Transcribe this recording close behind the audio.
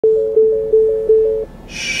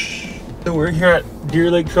So we're here at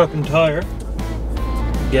Deer Lake Truck and Tire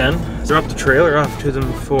again. Dropped the trailer off to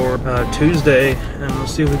them for Tuesday, and we'll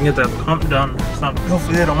see if we can get that pump done.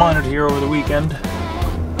 Hopefully they don't mind it here over the weekend.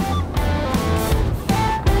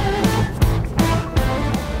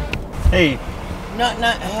 Hey.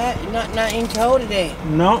 Not in tow today.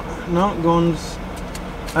 No, going.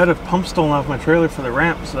 I had a pump stolen off my trailer for the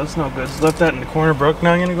ramp, so that's no good. Just left that in the corner broke.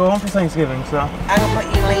 Now I'm gonna go home for Thanksgiving, so. I'm gonna put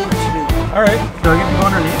you lane two. Alright, do I get to go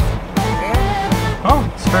underneath? Yeah. Oh,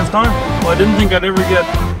 it's first time. Well, I didn't think I'd ever get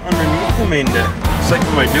underneath the main deck. Looks like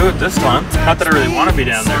I might do it this time. Not that I really want to be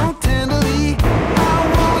down there.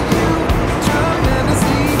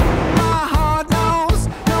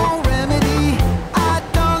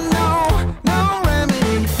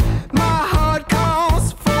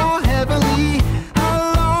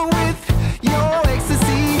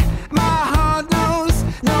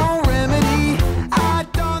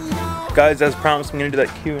 Guys, as promised, I'm gonna do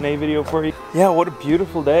that Q&A video for you. Yeah, what a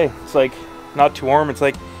beautiful day. It's like not too warm. It's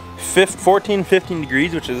like 14, 15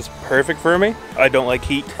 degrees, which is perfect for me. I don't like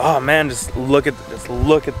heat. Oh man, just look at this.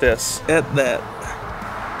 Look at this. At that.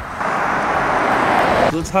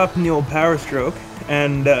 Let's hop in the old Power Stroke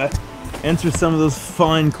and answer some of those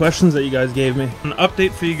fine questions that you guys gave me. An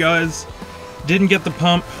update for you guys. Didn't get the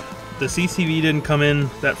pump. The CCV didn't come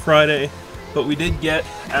in that Friday, but we did get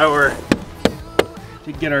our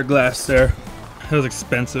glass there. That was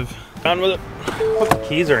expensive. On with it. Hope the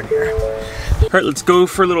keys are in here. All right, let's go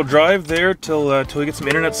for a little drive there till we get some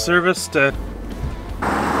internet service.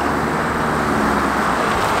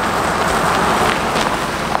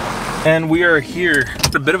 And we are here.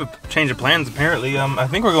 It's a bit of a change of plans apparently. I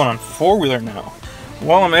think we're going on four-wheeler now.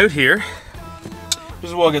 While I'm out here, just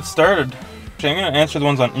as well get started. I'm gonna answer the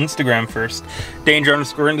ones on Instagram first.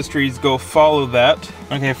 Danger_Industries, go follow that.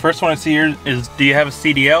 Okay, first one I see here is, do you have a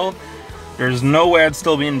CDL? There's no way I'd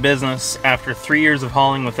still be in business after 3 years of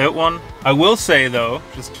hauling without one. I will say though,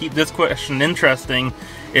 just keep this question interesting,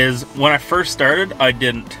 is when I first started, I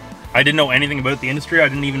didn't know anything about the industry. I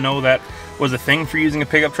didn't even know that was a thing for using a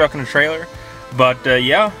pickup truck and a trailer. But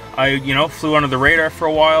yeah, I flew under the radar for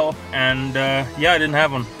a while, and yeah, I didn't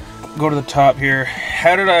have one. Go to the top here.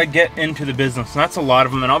 How did I get into the business? And that's a lot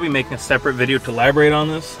of them, and I'll be making a separate video to elaborate on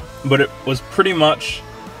this. But it was pretty much,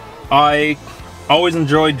 I always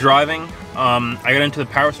enjoyed driving. I got into the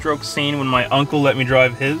Power Stroke scene when my uncle let me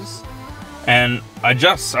drive his, and I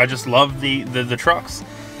just loved the trucks.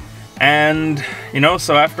 And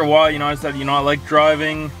so after a while, I said, I like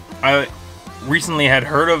driving. I recently had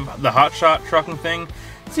heard of the hotshot trucking thing.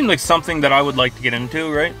 It seemed like something that I would like to get into,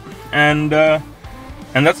 right?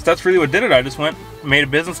 And that's really what did it. I just made a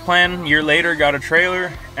business plan. A year later, got a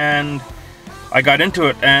trailer, and I got into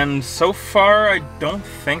it. And so far, I don't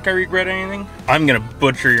think I regret anything. I'm gonna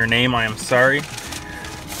butcher your name. I am sorry.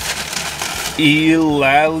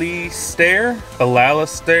 Elalistair. I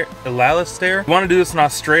want to do this in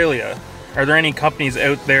Australia. Are there any companies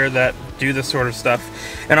out there that do this sort of stuff?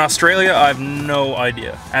 In Australia, I have no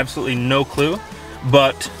idea. Absolutely no clue.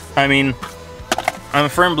 But I mean, I'm a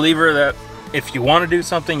firm believer that if you want to do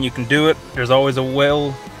something, you can do it. There's always a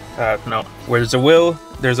will. No. Where there's a will,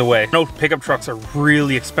 there's a way. No, pickup trucks are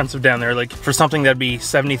really expensive down there. Like, for something that'd be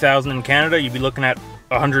 70,000 in Canada, you'd be looking at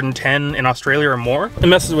 110 in Australia or more. It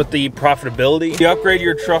messes with the profitability. You upgrade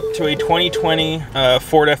your truck to a 2020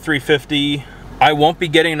 Ford F350. I won't be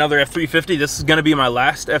getting another F350. This is gonna be my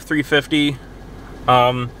last F350.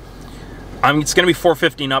 It's gonna be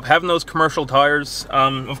 450 and up. Having those commercial tires,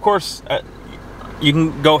 of course, you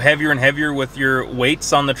can go heavier and heavier with your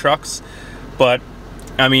weights on the trucks, but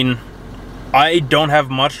I mean, I don't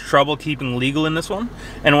have much trouble keeping legal in this one.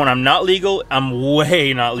 And when I'm not legal, I'm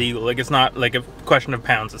way not legal. Like, it's not like a question of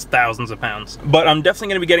pounds, it's thousands of pounds. But I'm definitely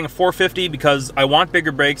gonna be getting a 450 because I want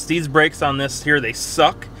bigger brakes. These brakes on this here, they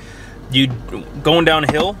suck. Going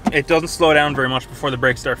downhill, it doesn't slow down very much before the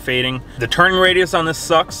brakes start fading. The turning radius on this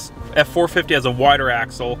sucks. F450 has a wider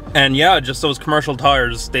axle. And yeah, just those commercial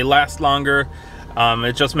tires, they last longer.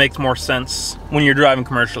 It just makes more sense when you're driving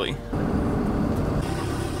commercially.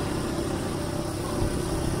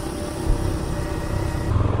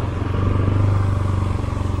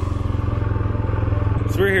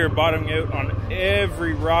 So we're here bottoming out on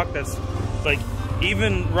every rock that's like,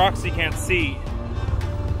 even rocks you can't see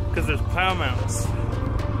because there's plow mounts.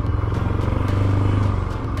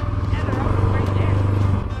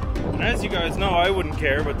 And as you guys know, I wouldn't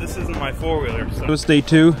care, but this isn't my four-wheeler. So it was day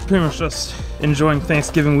two. Pretty much just enjoying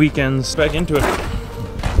Thanksgiving weekends. Back into it.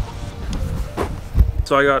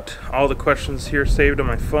 So I got all the questions here saved on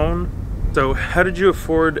my phone. So how did you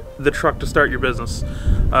afford the truck to start your business?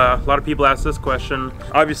 A lot of people ask this question.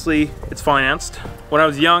 Obviously, it's financed. When I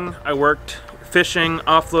was young, I worked fishing,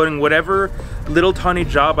 offloading, whatever little tiny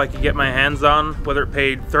job I could get my hands on, whether it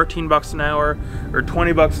paid 13 bucks an hour or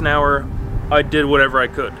 20 bucks an hour, I did whatever I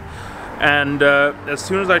could. And as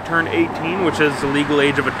soon as I turned 18, which is the legal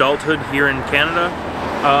age of adulthood here in Canada,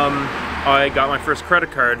 I got my first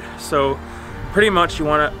credit card. So pretty much you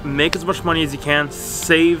want to make as much money as you can,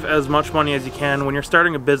 save as much money as you can. When you're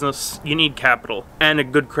starting a business, you need capital and a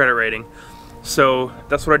good credit rating. So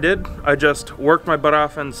that's what I did. I just worked my butt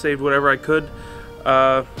off and saved whatever I could.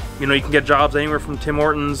 You know, you can get jobs anywhere from Tim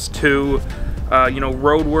Hortons to, you know,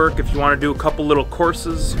 road work if you want to do a couple little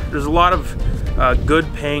courses. There's a lot of good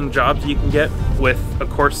paying jobs you can get with a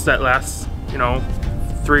course that lasts, you know,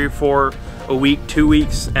 3 or 4 a week, 2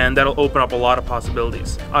 weeks, and that'll open up a lot of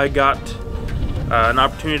possibilities. I got an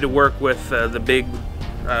opportunity to work with the big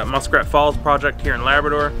Muskrat Falls project here in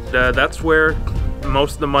Labrador. That's where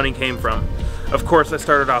most of the money came from. Of course, I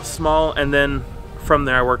started off small, and then from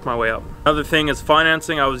there I worked my way up. Another thing is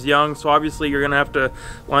financing. I was young, so obviously you're gonna have to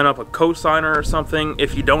line up a co-signer or something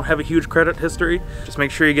if you don't have a huge credit history. Just make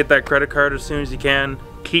sure you get that credit card as soon as you can.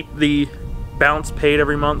 Keep the balance paid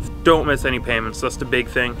every month. Don't miss any payments. That's the big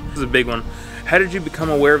thing. This is a big one. How did you become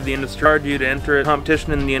aware of the industry? How did you to enter a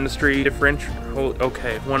competition in the industry?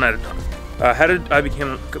 Okay, one at a time. How did I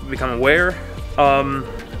become aware?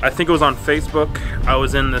 I think it was on Facebook. I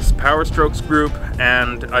was in this Power Strokes group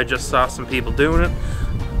and I just saw some people doing it.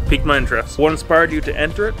 Piqued my interest. What inspired you to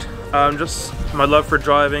enter it? Just my love for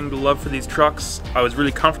driving, the love for these trucks. I was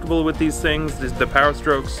really comfortable with these things, the Power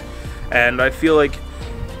Strokes, and I feel like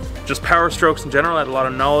just Power Strokes in general, I had a lot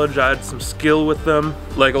of knowledge, I had some skill with them.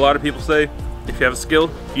 Like a lot of people say, if you have a skill,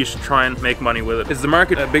 you should try and make money with it. Is the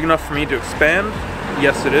market big enough for me to expand?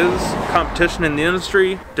 Yes, it is. Competition in the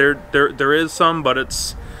industry, there is some,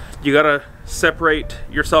 but you gotta separate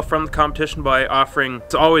yourself from the competition by offering,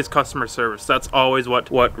 it's always customer service. That's always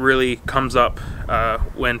what really comes up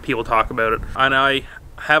when people talk about it. And I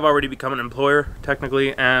have already become an employer,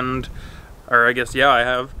 technically, or I guess, yeah, I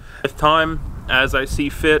have. With time, as I see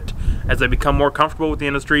fit, as I become more comfortable with the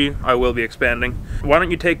industry, I will be expanding. Why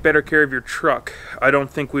don't you take better care of your truck? I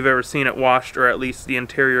don't think we've ever seen it washed, or at least the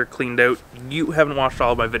interior cleaned out. You haven't watched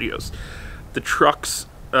all of my videos. The trucks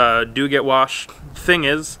do get washed. The thing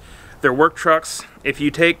is, they're work trucks. If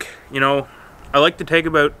you take, you know, I like to take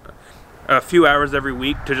about a few hours every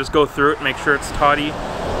week to just go through it, make sure it's toddy.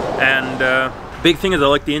 And big thing is I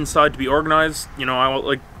like the inside to be organized. You know, I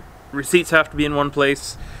like receipts have to be in one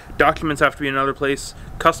place, documents have to be in another place,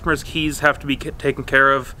 customers' keys have to be taken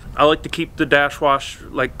care of. I like to keep the dash wash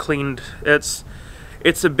like cleaned. It's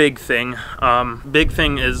a big thing. Big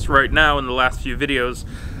thing is right now in the last few videos,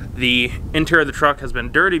 the interior of the truck has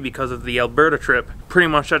been dirty because of the Alberta trip. Pretty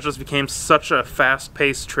much that just became such a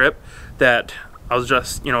fast-paced trip that I was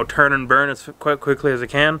just, you know, turn and burn as quickly as I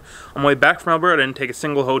can. On my way back from Alberta, I didn't take a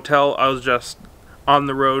single hotel. I was just on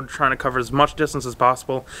the road trying to cover as much distance as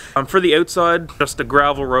possible. For the outside, just the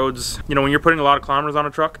gravel roads, you know, when you're putting a lot of kilometers on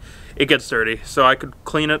a truck, it gets dirty. So I could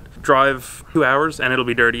clean it, drive 2 hours, and it'll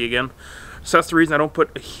be dirty again. So that's the reason I don't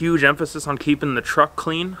put a huge emphasis on keeping the truck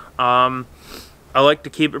clean. I like to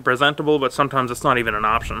keep it presentable, but sometimes it's not even an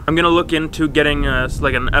option. I'm gonna look into getting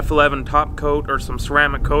like an F11 top coat or some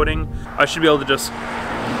ceramic coating. I should be able to just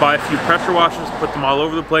buy a few pressure washers, put them all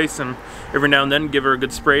over the place, and every now and then give her a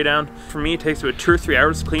good spray down. For me, it takes about 2 or 3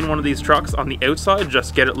 hours to clean one of these trucks on the outside,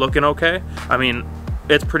 just get it looking okay. I mean,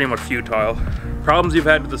 it's pretty much futile. Problems you've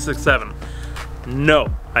had with the 6.7?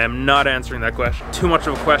 No, I am not answering that question. Too much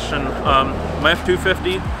of a question. My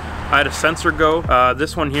F350, I had a sensor go.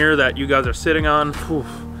 This one here that you guys are sitting on,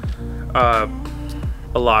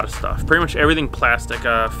 a lot of stuff. Pretty much everything plastic.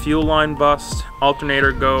 Fuel line bust,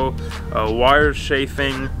 alternator go, wires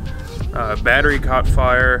chafing, battery caught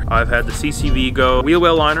fire. I've had the CCV go. Wheel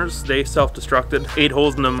well liners, they self-destructed. 8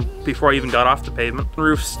 holes in them before I even got off the pavement.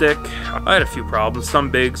 Roof stick, I had a few problems. Some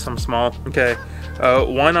big, some small. Okay.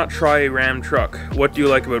 Why not try a Ram truck? What do you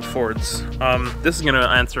like about Fords? This is gonna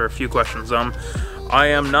answer a few questions. I'm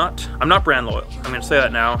not brand loyal. I'm gonna say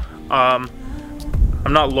that now.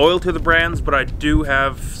 I'm not loyal to the brands, but I do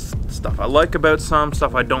have stuff I like about some,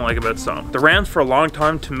 stuff I don't like about some. The Rams for a long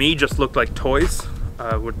time to me just looked like toys.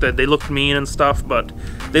 They looked mean and stuff, but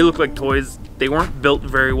they looked like toys. They weren't built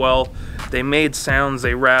very well. They made sounds,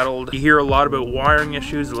 they rattled. You hear a lot about wiring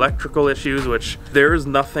issues, electrical issues, which there is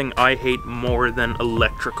nothing I hate more than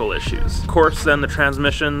electrical issues. Of course, then the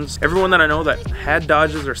transmissions. Everyone that I know that had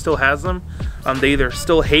Dodges or still has them, They either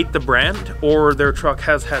still hate the brand or their truck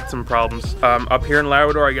has had some problems. Up here in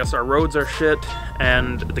Labrador, I guess our roads are shit,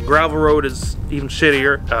 and the gravel road is even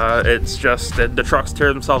shittier. It's just that the trucks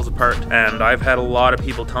tear themselves apart, and I've had a lot of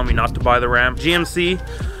people tell me not to buy the Ram. GMC,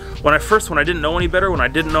 when I didn't know any better, when I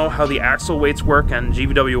didn't know how the axle weights work and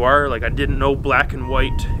GVWR, like I didn't know black and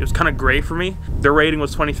white, it was kind of gray for me. Their rating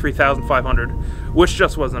was 23,500, which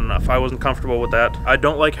just wasn't enough. I wasn't comfortable with that. I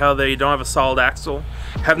don't like how they don't have a solid axle.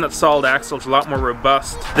 Having that solid axle is a lot more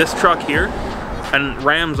robust. This truck here, and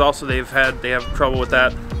Rams also, they have trouble with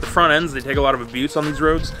that. The front ends, they take a lot of abuse on these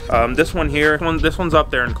roads. This one here, this one's up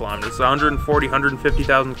there in kilometers. It's 140,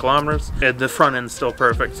 150,000 kilometers. The front end's still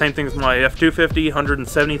perfect. Same thing with my F350,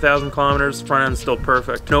 170,000 kilometers. Front end's still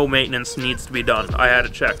perfect. No maintenance needs to be done. I had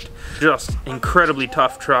it checked. Just incredibly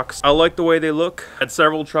tough trucks. I like the way they look. At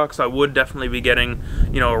several trucks, I would definitely be getting,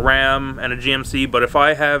 you know, a Ram and a GMC. But if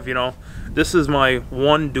I have, you know, this is my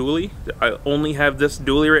one dually. I only have this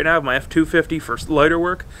dually right now, my F250 for lighter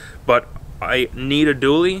work, but I need a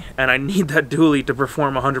dually, and I need that dually to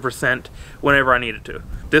perform 100% whenever I need it to.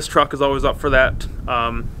 This truck is always up for that.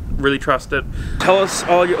 Really trust it. Tell us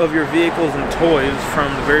all of your vehicles and toys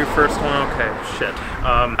from the very first one. Okay, shit.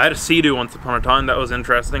 I had a Sea-Doo once upon a time. That was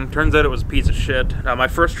interesting. Turns out it was a piece of shit. My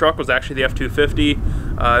first truck was actually the F250.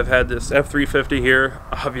 I've had this F350 here,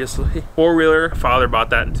 obviously. Four-wheeler. My father bought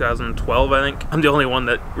that in 2012, I think. I'm the only one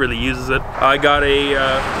that really uses it. I got a...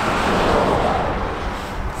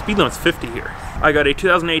 speed limit's 50 here. I got a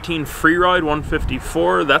 2018 Freeride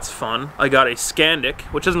 154, that's fun. I got a Scandic,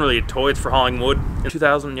 which isn't really a toy, it's for hauling wood. In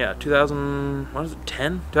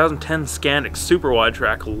 2010 Scandic, super wide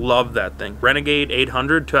track, love that thing. Renegade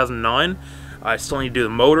 800, 2009. I still need to do the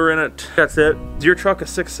motor in it. That's it. Is your truck a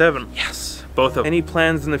 6.7? Yes, both of them. Any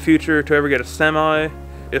plans in the future to ever get a semi?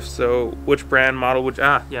 If so, which brand, model,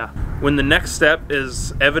 yeah. When the next step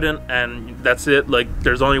is evident and that's it, like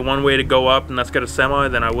there's only one way to go up and that's get a semi,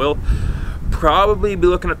 then I will probably be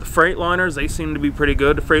looking at the Freightliners. They seem to be pretty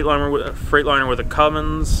good. The Freightliner with a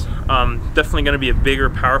Cummins. Definitely going to be a bigger,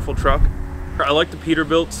 powerful truck. I like the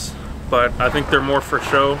Peterbilts, but I think they're more for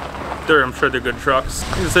show. I'm sure they're good trucks.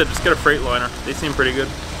 Like I said, just get a Freightliner. They seem pretty good.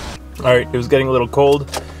 Alright, it was getting a little cold.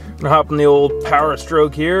 I'm gonna hop in the old Power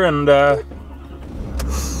Stroke here and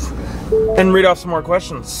read off some more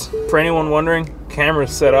questions. For anyone wondering,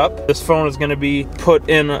 camera's set up. This phone is going to be put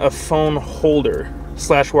in a phone holder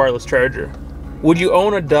 / wireless charger. Would you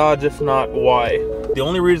own a Dodge? If not, why? The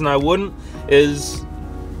only reason I wouldn't is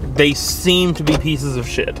they seem to be pieces of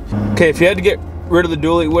shit. Okay, if you had to get rid of the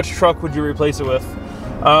dually, which truck would you replace it with?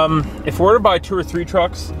 If we were to buy 2 or 3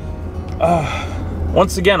 trucks,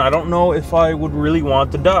 once again, I don't know if I would really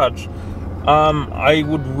want the Dodge. I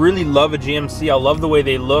would really love a GMC. I love the way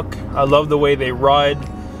they look. I love the way they ride.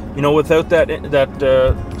 You know, without that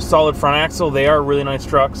solid front axle, they are really nice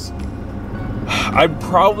trucks. I'd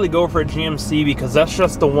probably go for a GMC because that's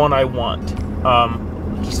just the one I want.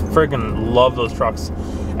 Just freaking love those trucks.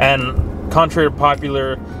 And contrary to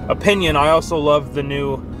popular opinion, I also love the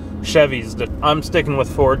new Chevys. That I'm sticking with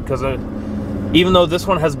Ford because even though this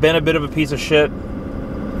one has been a bit of a piece of shit,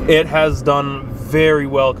 it has done very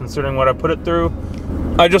well considering what I put it through.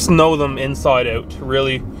 I just know them inside out,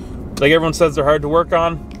 really. Like everyone says they're hard to work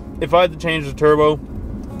on. If I had to change the turbo,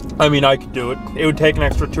 I mean, I could do it. It would take an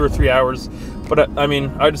extra 2 or 3 hours, but I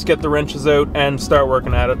mean, I just get the wrenches out and start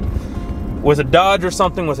working at it. With a Dodge or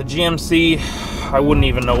something, with a GMC, I wouldn't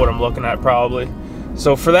even know what I'm looking at probably.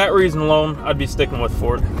 So for that reason alone, I'd be sticking with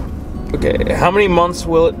Ford. Okay, how many months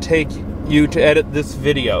will it take you to edit this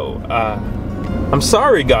video? I'm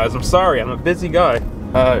sorry guys, I'm sorry, I'm a busy guy.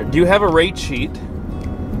 Do you have a rate sheet?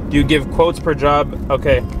 Do you give quotes per job?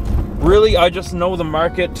 Okay, really I just know the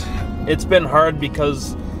market. It's been hard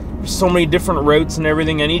because there's so many different routes and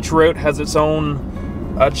everything, and each route has its own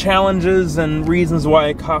challenges and reasons why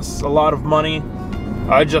it costs a lot of money.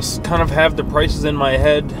 I just kind of have the prices in my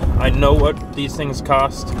head. I know what these things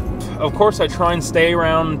cost. Of course I try and stay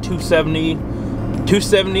around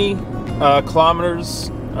 270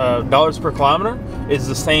 kilometers. Dollars per kilometer is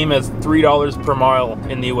the same as $3 per mile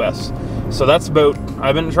in the US. So that's about,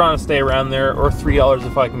 I've been trying to stay around there, or $3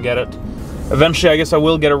 if I can get it. Eventually I guess I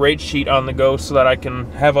will get a rate sheet on the go so that I can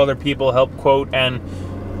have other people help quote, and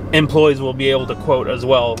employees will be able to quote as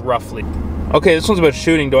well, roughly. Okay, this one's about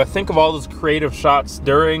shooting. Do I think of all those creative shots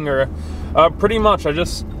during, or pretty much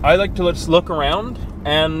I like to just look around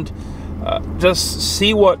and just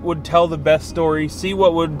see what would tell the best story, see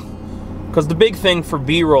what would, because the big thing for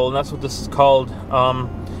B-roll, and that's what this is called,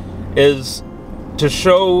 is to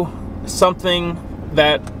show something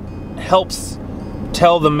that helps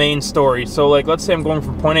tell the main story. So like, let's say I'm going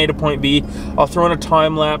from point A to point B, I'll throw in a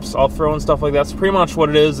time lapse, I'll throw in stuff like that. So pretty much what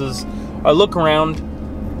it is I look around.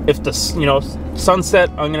 If the sunset,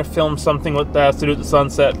 I'm gonna film something that has to do with the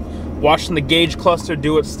sunset. Watching the gauge cluster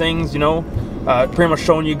do its things, pretty much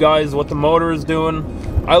showing you guys what the motor is doing.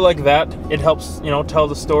 I like that. It helps, tell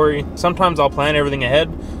the story. Sometimes I'll plan everything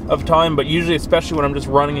ahead of time, but usually, especially when I'm just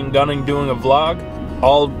running and gunning doing a vlog,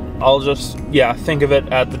 I'll just, think of it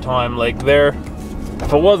at the time. Like there,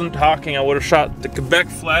 if I wasn't talking, I would have shot the Quebec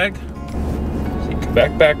flag. See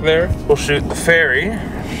Quebec back there. We'll shoot the ferry,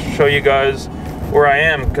 show you guys where I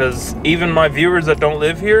am, because even my viewers that don't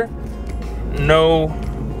live here know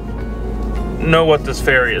what this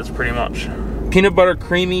ferry is, pretty much. Peanut butter,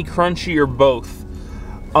 creamy, crunchy, or both?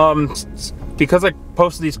 Because I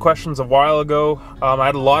posted these questions a while ago, I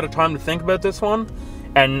had a lot of time to think about this one,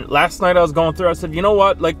 and last night I was going through, I said, you know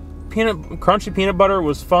what, like crunchy peanut butter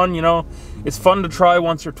was fun, it's fun to try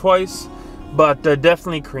once or twice, but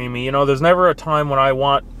definitely creamy. There's never a time when I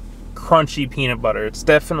want crunchy peanut butter. It's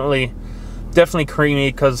definitely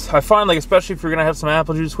creamy, because I find, like, especially if you're gonna have some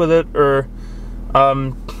apple juice with it, or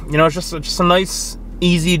it's just a nice,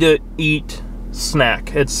 easy to eat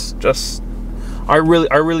snack. It's just, I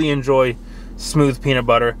really enjoy smooth peanut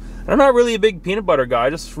butter. And I'm not really a big peanut butter guy. I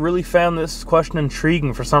just really found this question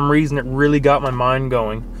intriguing. For some reason, it really got my mind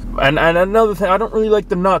going. And another thing, I don't really like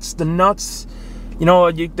the nuts. The nuts,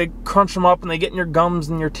 they crunch them up and they get in your gums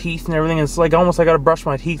and your teeth and everything. It's like almost I gotta brush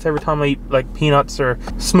my teeth every time I eat like peanuts. Or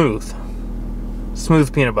smooth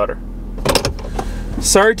peanut butter.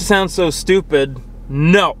 Sorry to sound so stupid.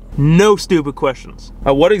 No stupid questions.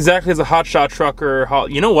 What exactly is a hotshot truck, or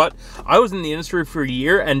you know what? I was in the industry for a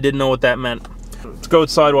year and didn't know what that meant. Let's go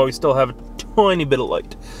outside while we still have a tiny bit of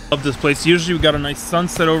light. Love this place. Usually we got a nice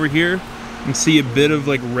sunset over here. You can see a bit of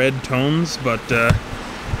like red tones, but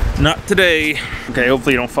not today. Okay,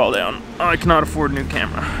 hopefully you don't fall down. I cannot afford a new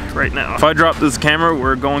camera right now. If I drop this camera,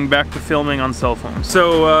 we're going back to filming on cell phones.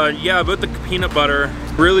 So yeah, about the peanut butter,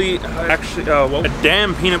 really, actually, well, a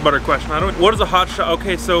damn peanut butter question. What is a hot shot?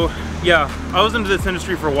 Okay, so yeah, I was into this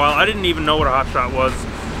industry for a while. I didn't even know what a hot shot was.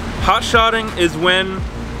 Hot shotting is when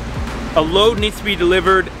a load needs to be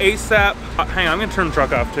delivered ASAP. Hang on, I'm gonna turn the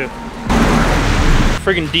truck off too.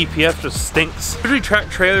 Friggin' DPF just stinks. Usually track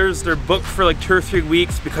trailers, they're booked for like 2 or 3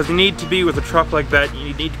 weeks because you need to be with a truck like that.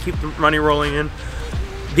 You need to keep the money rolling in.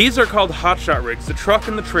 These are called hotshot rigs, the truck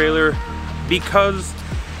and the trailer, because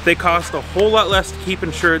they cost a whole lot less to keep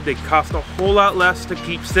insured. They cost a whole lot less to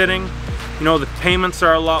keep sitting. The payments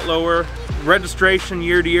are a lot lower. Registration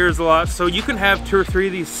year to year is a lot. So you can have 2 or 3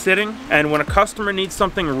 of these sitting, and when a customer needs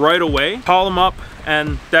something right away, call them up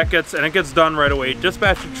and it gets done right away.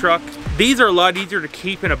 Dispatch a truck. These are a lot easier to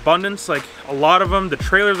keep in abundance. Like a lot of them, the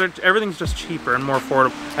trailers, everything's just cheaper and more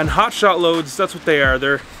affordable. And hotshot loads, that's what they are.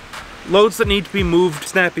 They're loads that need to be moved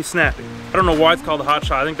snappy. I don't know why it's called a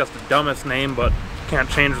hotshot. I think that's the dumbest name, but can't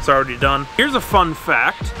change what's already done. Here's a fun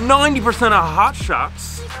fact. 90% of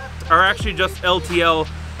hotshots are actually just LTL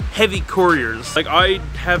heavy couriers. Like I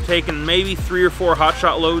have taken maybe 3 or 4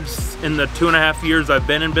 hotshot loads in the 2.5 years I've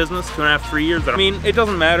been in business, 2.5, 3 years. I mean, it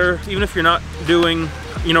doesn't matter, even if you're not doing,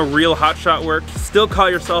 real hotshot work, still call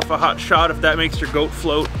yourself a hotshot if that makes your goat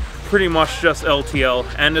float. Pretty much just LTL.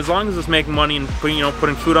 And as long as it's making money and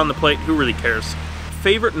putting food on the plate, who really cares?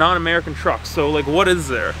 Favorite non-American trucks. So like, what is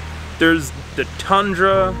there? There's the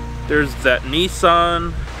Tundra, there's that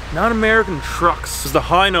Nissan. Non-American trucks. There's the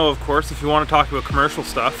Hino, of course, if you want to talk about commercial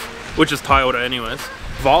stuff, which is Toyota anyways.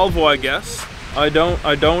 Volvo, I guess. I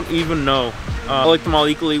don't even know. I like them all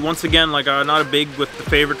equally. Once again, like I'm not a big with the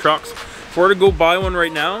favorite trucks. If I were to go buy one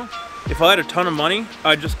right now, if I had a ton of money,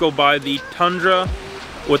 I'd just go buy the Tundra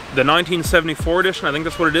with the 1974 edition. I think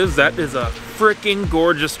that's what it is. That is a freaking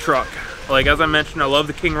gorgeous truck. Like, as I mentioned, I love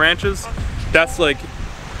the King Ranches. That's like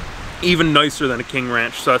even nicer than a King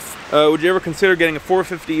Ranch. So would you ever consider getting a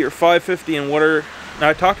 450 or 550, and what are, now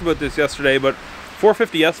I talked about this yesterday, but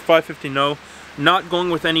 450 yes, 550 no. Not going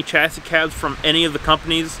with any chassis cabs from any of the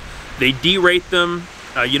companies. They derate them.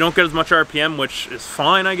 You don't get as much RPM, which is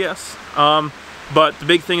fine, I guess. But the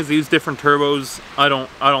big thing is they use different turbos. I don't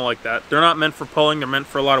like that. They're not meant for pulling. They're meant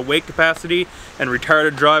for a lot of weight capacity and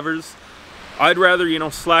retarded drivers. I'd rather,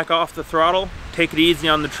 slack off the throttle, take it easy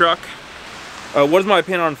on the truck. What is my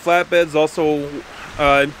opinion on flatbeds? Also,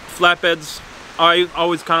 flatbeds, I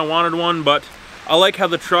always kind of wanted one, but I like how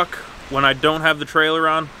the truck, when I don't have the trailer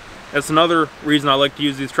on, that's another reason I like to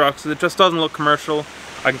use these trucks. It just doesn't look commercial.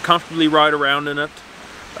 I can comfortably ride around in it.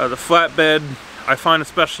 The flatbed, I find,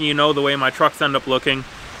 especially, the way my trucks end up looking,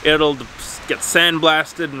 it'll get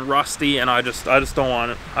sandblasted and rusty, and I just don't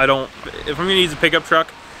want it. If I'm gonna use a pickup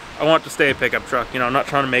truck, I want it to stay a pickup truck. You know, I'm not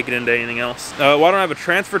trying to make it into anything else. Why don't I have a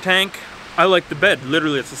transfer tank? I like the bed.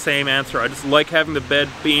 Literally, it's the same answer. I just like having the bed,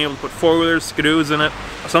 being able to put four-wheelers, skidoos in it.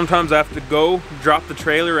 Sometimes I have to go, drop the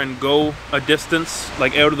trailer and go a distance,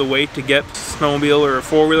 like out of the way to get a snowmobile or a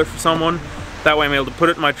four-wheeler for someone. That way I'm able to put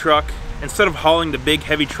it in my truck. Instead of hauling the big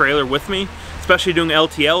heavy trailer with me, especially doing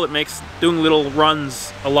LTL, it makes doing little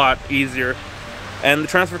runs a lot easier. And the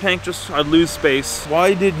transfer tank, just, I'd lose space.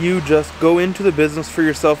 Why did you just go into the business for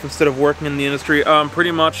yourself instead of working in the industry?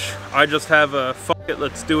 Pretty much, I just have a fuck it,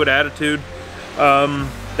 let's do it attitude.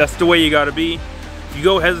 That's the way you gotta be. If you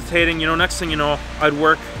go hesitating, you know, next thing you know, I'd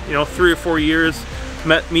work, you know, 3 or 4 years,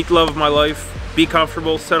 meet the love of my life, be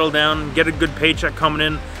comfortable, settle down, get a good paycheck coming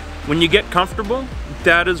in. When you get comfortable,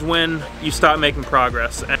 that is when you start making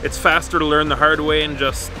progress. It's faster to learn the hard way and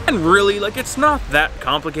really, like, it's not that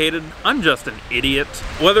complicated. I'm just an idiot.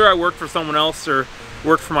 Whether I work for someone else or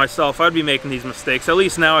work for myself, I'd be making these mistakes. At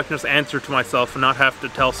least now I can just answer to myself and not have to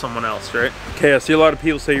tell someone else, right? Okay, I see a lot of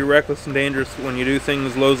people say you're reckless and dangerous when you do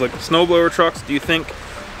things, loads like snowblower trucks. Do you think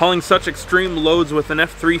hauling such extreme loads with an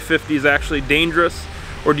F350 is actually dangerous?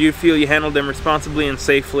 Or do you feel you handled them responsibly and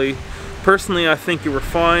safely? Personally, I think you were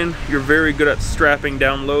fine. You're very good at strapping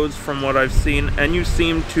down loads from what I've seen, and you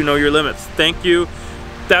seem to know your limits. Thank you.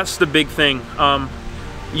 That's the big thing.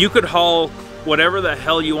 You could haul whatever the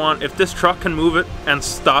hell you want. If this truck can move it and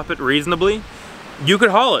stop it reasonably, you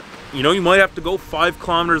could haul it. You know, you might have to go 5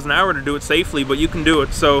 kilometers an hour to do it safely, but you can do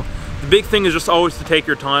it. So the big thing is just always to take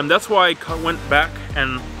your time. That's why I went back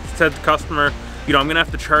and said to the customer, you know, I'm gonna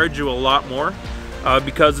have to charge you a lot more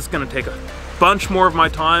because it's gonna take a bunch more of my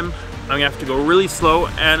time. I'm gonna have to go really slow,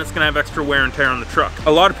 and it's gonna have extra wear and tear on the truck.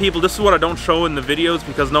 A lot of people, this is what I don't show in the videos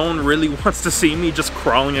because no one really wants to see me just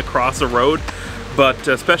crawling across a road. But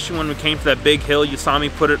especially when we came to that big hill, you saw me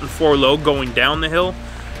put it in 4 low going down the hill.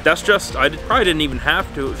 That's just, probably didn't even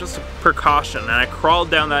have to, it was just a precaution. And I crawled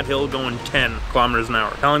down that hill going 10 kilometers an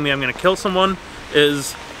hour. Telling me I'm gonna kill someone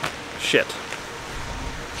is shit.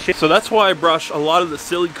 So that's why I brush a lot of the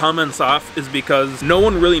silly comments off, is because no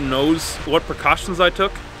one really knows what precautions I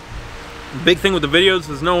took. The big thing with the videos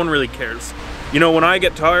is no one really cares. You know, when I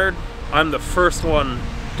get tired, I'm the first one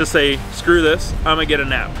to say, screw this, I'm gonna get a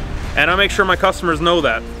nap. And I make sure my customers know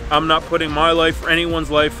that. I'm not putting my life or anyone's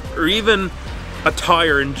life or even a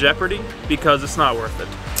tire in jeopardy because it's not worth it.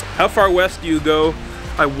 How far west do you go?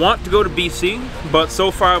 I want to go to BC, but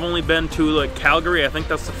so far I've only been to like Calgary. I think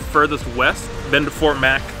that's the furthest west. Been to Fort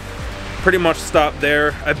Mac, pretty much stopped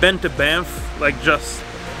there. I've been to Banff, like just,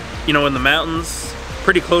 you know, in the mountains,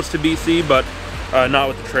 pretty close to BC, but not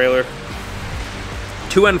with the trailer.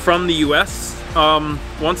 To and from the US,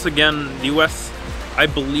 once again, the US, I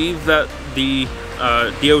believe that the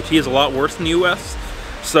DOT is a lot worse than the US,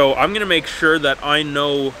 so I'm gonna make sure that I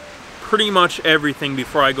know pretty much everything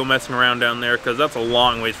before I go messing around down there, because that's a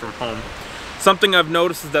long ways from home. Something I've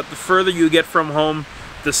noticed is that the further you get from home,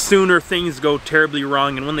 the sooner things go terribly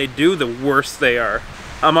wrong, and when they do, the worse they are.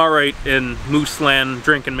 I'm alright in Moose Land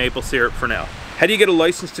drinking maple syrup for now. How do you get a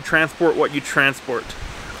license to transport what you transport?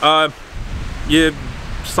 You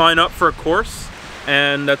sign up for a course,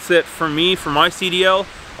 and that's it. For me, for my CDL,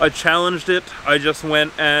 I challenged it. I just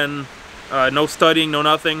went and, no studying, no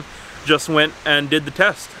nothing, just went and did the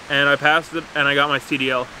test, and I passed it, and I got my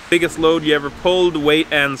CDL. Biggest load you ever pulled, weight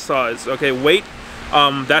and size. Okay, weight,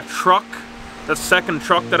 that truck, that second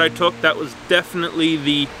truck that I took, that was definitely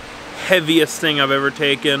the heaviest thing I've ever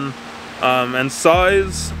taken. And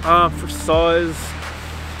size, for size,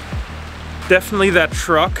 definitely that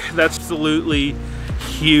truck, that's absolutely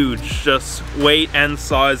huge. Just weight and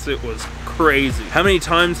size, it was crazy. How many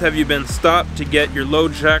times have you been stopped to get your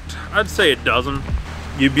load checked? I'd say a dozen.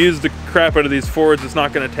 You abuse the crap out of these Fords, it's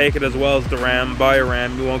not gonna take it as well as the Ram. Buy a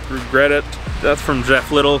Ram, you won't regret it. That's from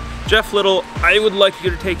Jeff Little. Jeff Little, I would like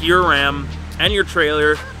you to take your Ram and your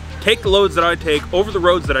trailer, take the loads that I take over the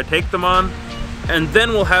roads that I take them on, and then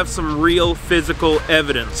we'll have some real physical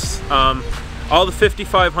evidence. All the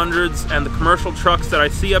 5500s and the commercial trucks that I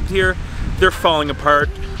see up here, they're falling apart.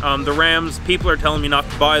 The Rams, people are telling me not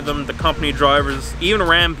to buy them. The company drivers, even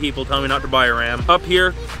Ram people tell me not to buy a Ram. Up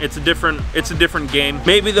here, it's a different game.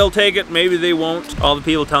 Maybe they'll take it, maybe they won't. All the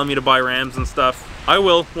people telling me to buy Rams and stuff. I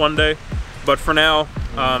will one day, but for now,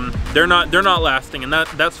 they're not lasting, and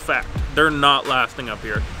that's fact. They're not lasting up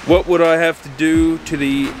here. What would I have to do to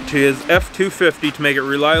his F350 to make it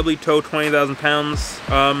reliably tow 20,000 pounds?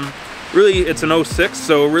 Really, it's an 06,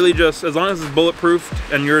 so really just, as long as it's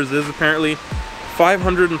bulletproof, and yours is apparently,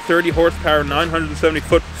 530 horsepower, 970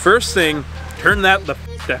 foot. First thing, turn that the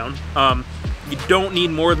f down. You don't need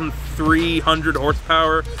more than 300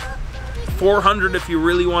 horsepower. 400 if you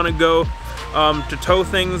really want to go. to tow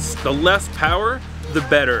things. The less power, the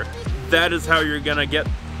better. That is how you're gonna get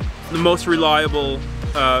the most reliable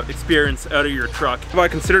experience out of your truck. If I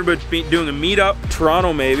considered about doing a meetup,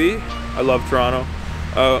 Toronto maybe. I love Toronto.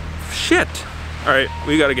 Shit. All right,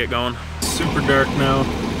 we gotta get going. Super dark now.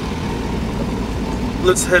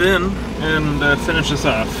 Let's head in and finish this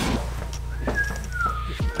off.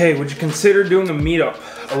 Hey, would you consider doing a meetup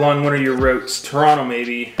along one of your routes? Toronto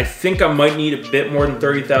maybe. I think I might need a bit more than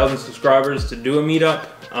 30,000 subscribers to do a meetup.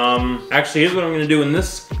 Actually, here's what I'm gonna do in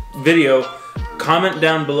this video. Comment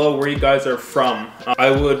down below where you guys are from. I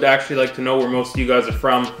would actually like to know where most of you guys are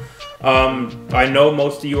from. I know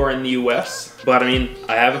most of you are in the US, but I mean,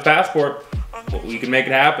 I have a passport. We can make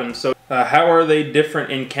it happen. So how are they different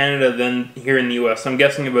in Canada than here in the US? I'm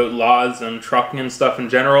guessing about laws and trucking and stuff in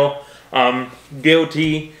general.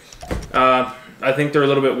 DOT, I think they're a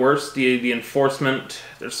little bit worse. The enforcement,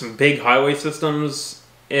 there's some big highway systems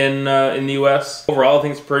in the US. Overall, I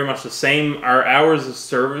think it's pretty much the same. Our hours of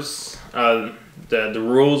service, the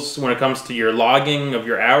rules when it comes to your logging of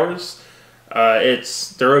your hours,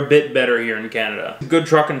 they're a bit better here in Canada. Good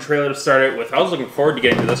truck and trailer to start out with. I was looking forward to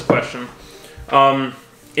getting to this question.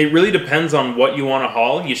 It really depends on what you want to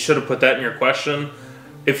haul. You should have put that in your question.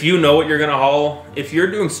 If you know what you're gonna haul, if you're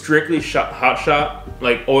doing strictly hot shot,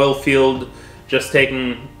 like oil field, just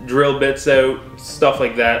taking drill bits out, stuff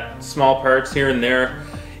like that, small parts here and there.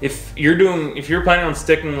 If you're planning on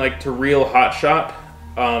sticking like to real hot shot,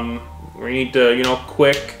 where you need to,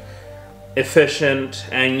 quick, efficient,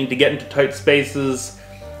 and you need to get into tight spaces,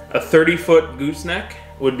 a 30-foot gooseneck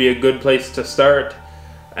would be a good place to start,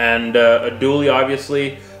 and a dually,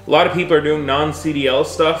 obviously. A lot of people are doing non-CDL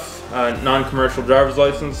stuff, non-commercial driver's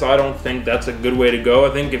license. I don't think that's a good way to go. I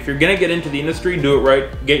think if you're gonna get into the industry, do it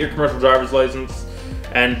right, get your commercial driver's license,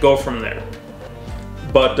 and go from there.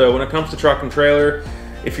 But when it comes to truck and trailer,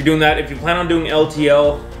 if you're doing that, if you plan on doing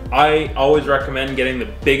LTL, I always recommend getting the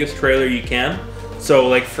biggest trailer you can. So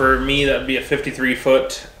like for me, that'd be a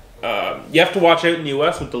 53-foot. You have to watch out in the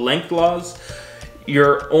US with the length laws.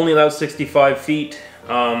 You're only allowed 65 feet.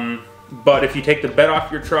 But if you take the bed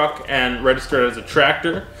off your truck and register it as a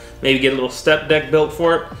tractor, maybe get a little step deck built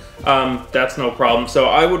for it, that's no problem. So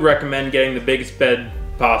I would recommend getting the biggest bed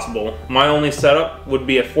possible. My only setup would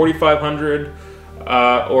be a 4500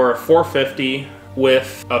 or a 450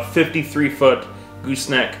 with a 53-foot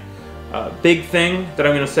gooseneck. Big thing that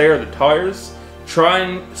I'm going to say are the tires. Try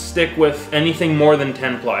and stick with anything more than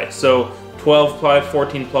 10 ply. So 12 ply,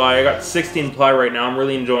 14 ply. I got 16 ply right now. I'm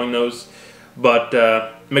really enjoying those. But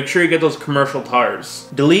make sure you get those commercial tires.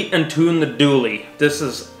 Delete and tune the dually. This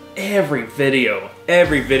is every video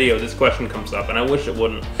this question comes up, and I wish it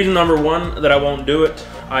wouldn't. Reason number one that I won't do it,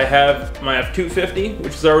 I have my F350,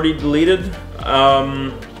 which is already deleted.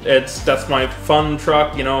 That's my fun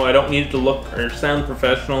truck, I don't need it to look or sound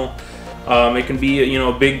professional. It can be,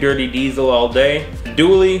 a big dirty diesel all day. The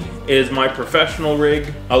dually is my professional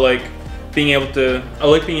rig. I like being able to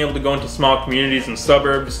go into small communities and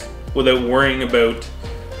suburbs without worrying about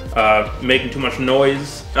making too much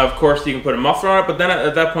noise. Of course, you can put a muffler on it, but then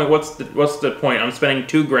at that point, what's the point? I'm spending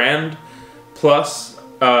 $2 grand plus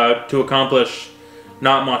to accomplish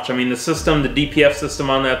not much. I mean, the system, the DPF system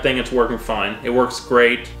on that thing, it's working fine. It works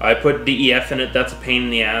great. I put DEF in it. That's a pain in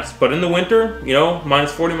the ass. But in the winter,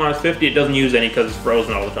 minus 40, minus 50, it doesn't use any because it's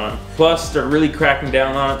frozen all the time. Plus, they're really cracking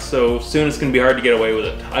down on it, so soon it's going to be hard to get away with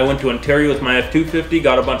it. I went to Ontario with my F350,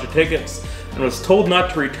 got a bunch of tickets, and was told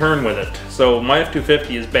not to return with it. So my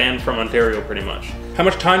F350 is banned from Ontario pretty much. How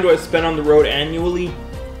much time do I spend on the road annually?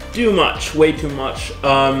 Too much, way too much.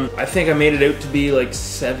 I think I made it out to be like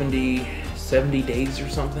 70 days or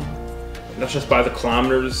something. That's just by the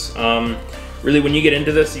kilometers. Really, when you get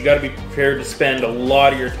into this, you gotta be prepared to spend a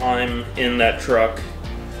lot of your time in that truck.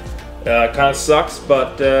 Kind of sucks,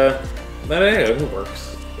 but it works.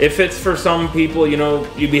 If it's for some people,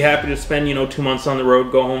 you'd be happy to spend, 2 months on the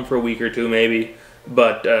road, go home for a week or two maybe.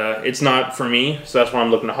 But it's not for me, so that's why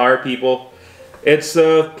I'm looking to hire people. It's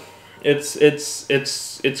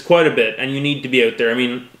quite a bit, and you need to be out there. I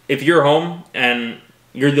mean, if you're home and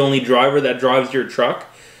you're the only driver that drives your truck,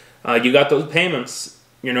 you got those payments.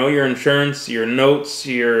 Your insurance, your notes,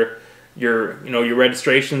 your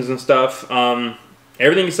registrations and stuff.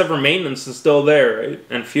 Everything except for maintenance is still there, right?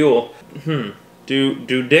 And fuel.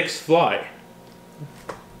 Do dicks fly?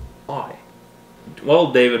 Why?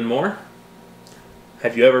 Well, David Moore,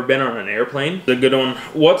 have you ever been on an airplane? It's a good one.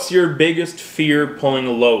 What's your biggest fear pulling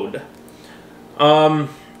a load? To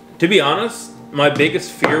be honest, my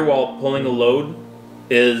biggest fear while pulling a load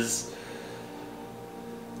is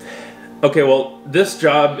Okay, well, this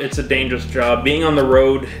job, it's a dangerous job. Being on the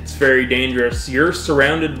road, it's very dangerous. You're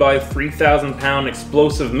surrounded by 3,000-pound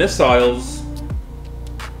explosive missiles,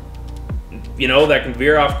 you know, that can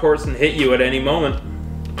veer off course and hit you at any moment.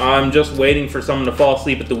 I'm just waiting for someone to fall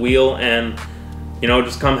asleep at the wheel and, you know,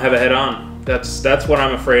 just come have a head-on. That's what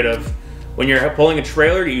I'm afraid of. When you're pulling a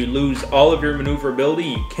trailer, you lose all of your maneuverability.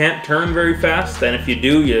 You can't turn very fast, and if you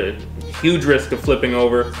do, you huge risk of flipping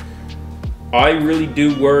over. I really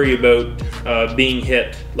do worry about being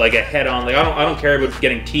hit, like a head-on. Like I don't care about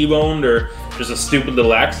getting T-boned or just a stupid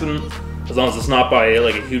little accident, as long as it's not by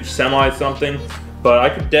like a huge semi something. But I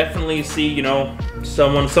could definitely see, you know,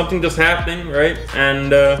 something just happening, right?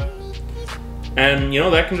 And you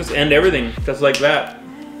know, that can just end everything, just like that.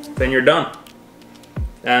 Then you're done.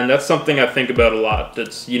 And that's something I think about a lot.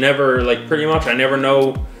 It's, you never, like, pretty much I never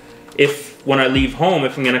know if, when I leave home,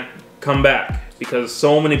 if I'm gonna come back. Because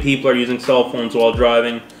so many people are using cell phones while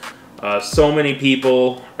driving. So many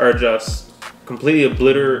people are just completely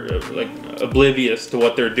oblivious to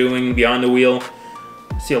what they're doing behind the wheel.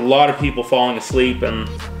 I see a lot of people falling asleep, and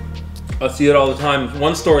I see it all the time.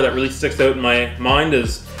 One story that really sticks out in my mind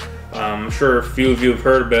is, I'm sure a few of you have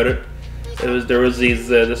heard about it. There was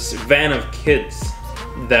this van of kids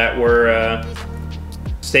that were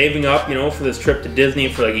saving up, you know, for this trip to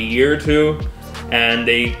Disney for like a year or two. And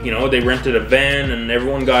they rented a van, and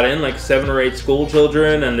everyone got in, like 7 or 8 school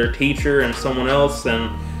children and their teacher and someone else,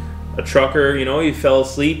 and a trucker, you know, he fell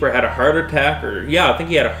asleep or had a heart attack, or yeah, I think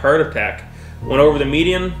he had a heart attack. Went over the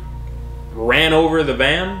median, ran over the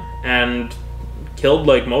van, and killed,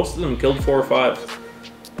 like most of them, killed 4 or 5.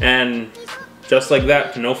 And just like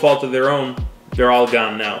that, to no fault of their own, they're all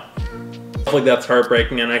gone now. Stuff like that's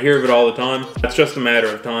heartbreaking, and I hear of it all the time. It's just a matter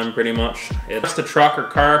of time, pretty much. It's just a truck or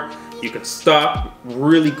car. You can stop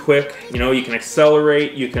really quick, you know, you can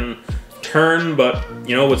accelerate, you can turn, but,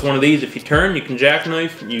 you know, it's one of these. If you turn, you can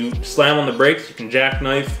jackknife. You slam on the brakes, you can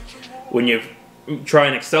jackknife. When you try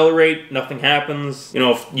and accelerate, nothing happens. You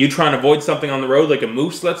know, if you try and avoid something on the road, like a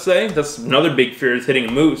moose, let's say, that's another big fear, is hitting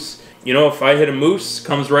a moose. You know, if I hit a moose,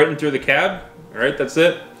 comes right in through the cab, all right, that's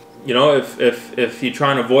it. You know, if you try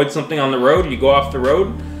and avoid something on the road, you go off the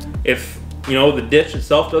road. If, you know, the ditch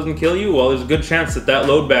itself doesn't kill you, well, there's a good chance that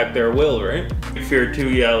load back there will, right? Fear too,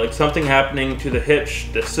 yeah, like something happening to the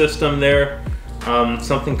hitch, the system there,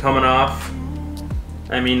 something coming off.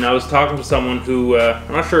 I mean, I was talking to someone who,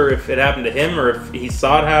 I'm not sure if it happened to him or if he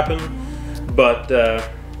saw it happen, but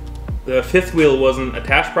the fifth wheel wasn't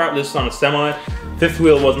attached properly. This is on a semi. Fifth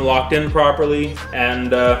wheel wasn't locked in properly, and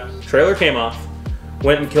trailer came off.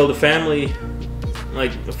 Went and killed a family,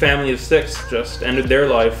 like a family of 6, just ended their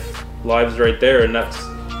lives right there. And that's,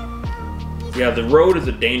 yeah, the road is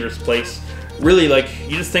a dangerous place. Really, like,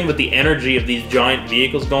 you just think about the energy of these giant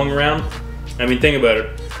vehicles going around. I mean, think about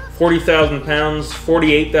it. 40,000 pounds,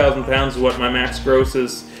 48,000 pounds is what my max gross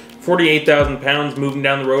is. 48,000 pounds moving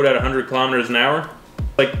down the road at 100 kilometers an hour.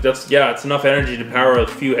 Like, that's, yeah, it's enough energy to power a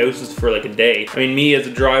few houses for like a day. I mean, me as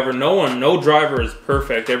a driver, no driver is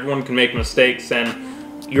perfect. Everyone can make mistakes, and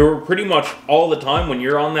you're pretty much all the time when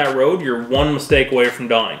you're on that road, you're one mistake away from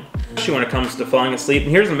dying. Especially when it comes to falling asleep.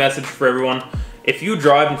 And here's a message for everyone. If you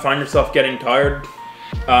drive and find yourself getting tired,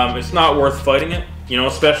 it's not worth fighting it. You know,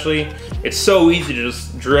 especially, it's so easy to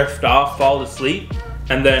just drift off, fall asleep,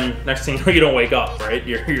 and then next thing you know, you don't wake up, right?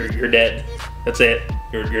 You're dead. That's it.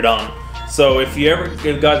 You're done. So if you ever,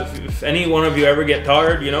 guys, if any one of you ever get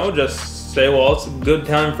tired, you know, just say, well, it's a good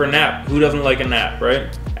time for a nap. Who doesn't like a nap,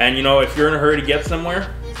 right? And you know, if you're in a hurry to get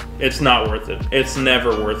somewhere, it's not worth it. It's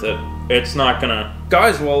never worth it. It's not gonna.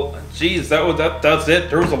 Guys, well, geez, that's it.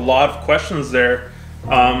 There was a lot of questions there.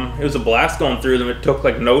 It was a blast going through them. It took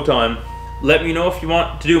like no time. Let me know if you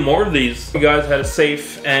want to do more of these. You guys had a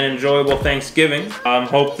safe and enjoyable Thanksgiving.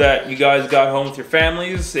 Hope that you guys got home with your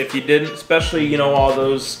families. If you didn't, especially, you know, all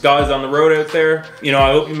those guys on the road out there, you know,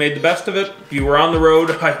 I hope you made the best of it. If you were on the road,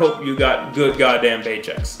 I hope you got good goddamn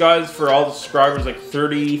paychecks. Guys, for all the subscribers, like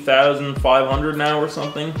 30,500 now or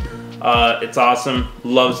something. It's awesome.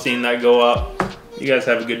 Love seeing that go up. You guys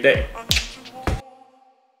have a good day.